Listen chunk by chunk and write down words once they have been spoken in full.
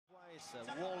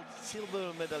twice world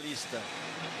silver medalist,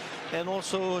 and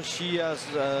also she has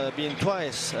been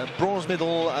twice bronze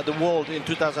medal at the world in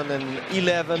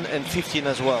 2011 and 15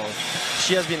 as well.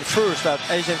 She has been first at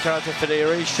Asian Karate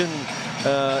Federation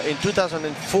in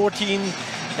 2014,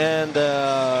 and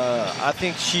I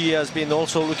think she has been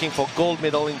also looking for gold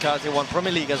medal in Karate 1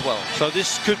 Premier League as well. So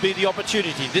this could be the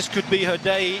opportunity. This could be her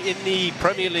day in the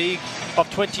Premier League of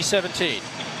 2017.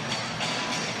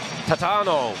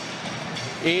 Tadano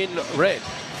in red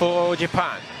for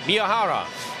Japan. Miyahara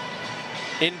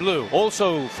in blue,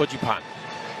 also for Japan.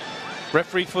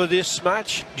 Referee for this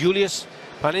match, Julius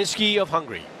Paninski of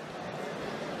Hungary.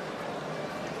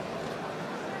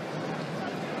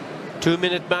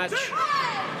 2-minute match.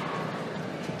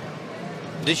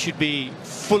 This should be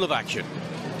full of action.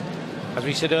 As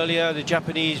we said earlier, the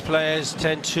Japanese players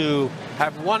tend to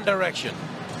have one direction,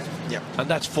 and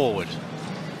that's forward.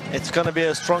 It's going to be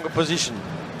a stronger position,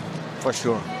 for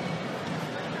sure.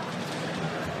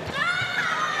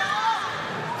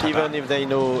 Even if they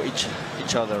know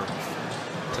each other.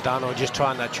 Tadano just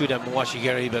trying that Chudan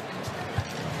Mawashigeri, but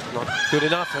not good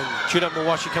enough. And Chudan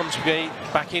Mawashi comes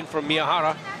back in from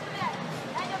Miyahara.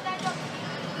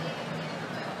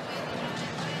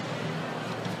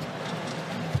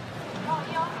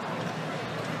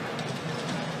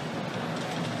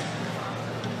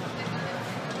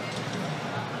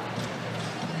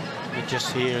 You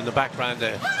just hear in the background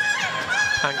the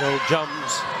angle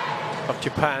jumps of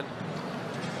Japan.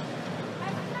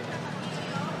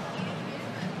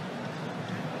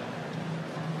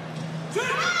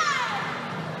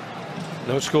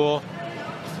 No score.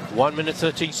 1 minute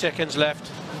 13 seconds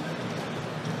left.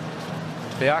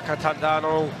 Ayaka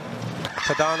Tadano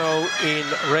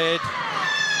in red.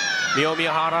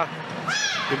 Miyahara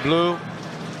in blue.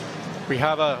 We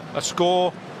have a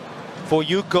score for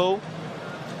Yuko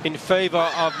in favor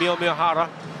of Miyahara,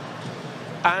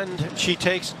 and she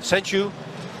takes Senchu.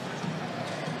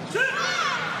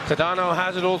 Tadano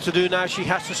has it all to do now. She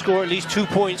has to score at least 2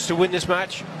 points to win this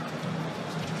match.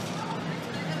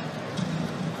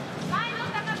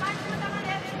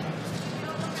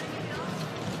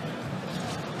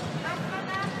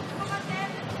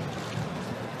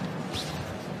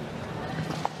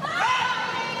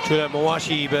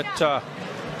 Mawashi, but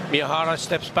Miyahara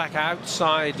steps back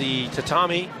outside the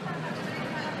tatami,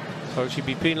 so she'll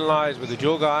be penalized with the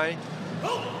jogai.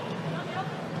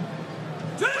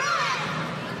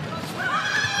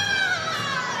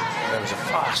 There was a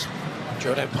fast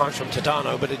Jodan punch from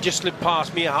Tadano, but it just slipped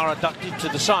past. Miyahara ducked it to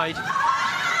the side,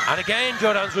 and again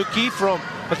Jodan Zuki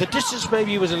but the distance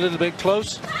maybe was a little bit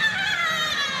close.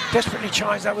 Desperately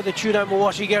tries that with the Chudan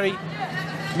Mawashi Geri.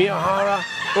 Miyahara.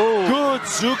 Oh, good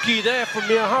Zuki there from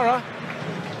Miyahara.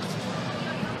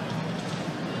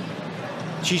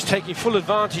 She's taking full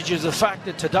advantage of the fact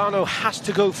that Tadano has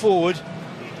to go forward,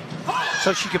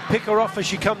 so she can pick her off as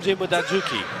she comes in with that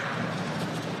Zuki.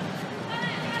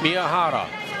 Miyahara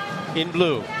in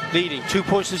blue, leading 2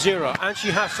 points to 0, and she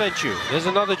has Senchu. There's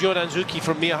another Jodan Zuki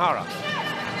from Miyahara.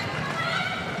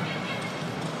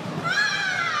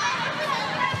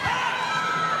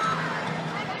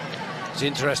 It's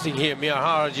interesting here,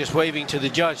 Miyahara just waving to the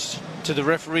judge, to the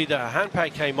referee, that her hand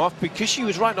pad came off because she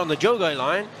was right on the jogai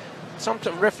line.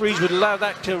 Sometimes referees would allow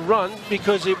that to run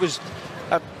because it was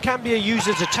can be used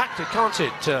as a tactic, can't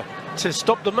it, to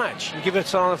stop the match and give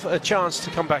herself a chance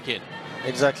to come back in.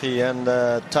 Exactly, and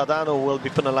Tadano will be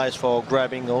penalized for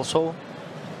grabbing also.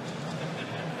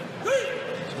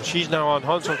 So she's now on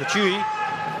Hanson Kachui.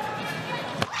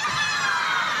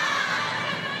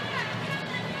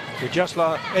 With just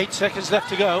like 8 seconds left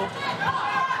to go.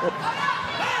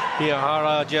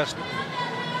 Miyahara just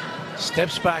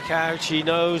steps back out. She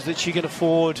knows that she can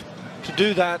afford to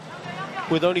do that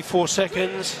with only 4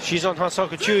 seconds. She's on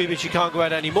Hansoku Chui, but she can't go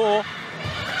out anymore.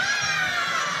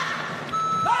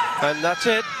 And that's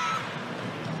it.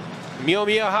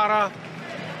 Miyahara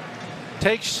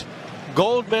takes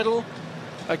gold medal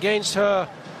against her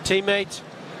teammate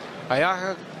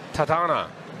Ayaka Tadano.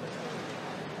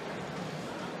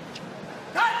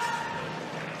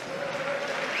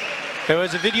 There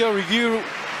was a video review.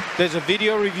 There's a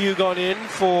video review gone in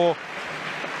for.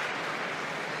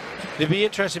 It'd be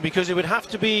interesting because it would have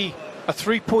to be a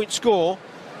 3-point score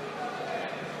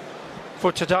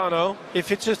for Tadano.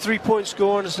 If it's a 3-point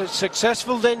score and it's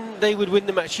successful, then they would win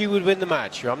the match. She would win the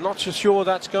match. I'm not so sure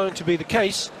that's going to be the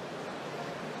case.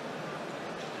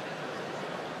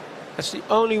 That's the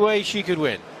only way she could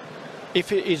win,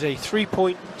 if it is a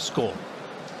 3-point score.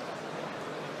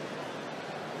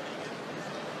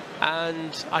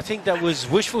 And I think that was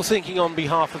wishful thinking on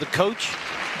behalf of the coach.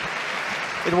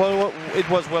 It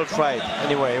was well tried.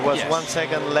 Anyway, it was Yes. 1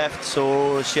 second left,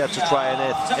 so she had to try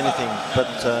anything, but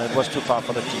it was too far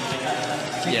for the kick.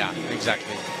 Yeah,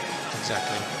 exactly.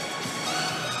 Exactly.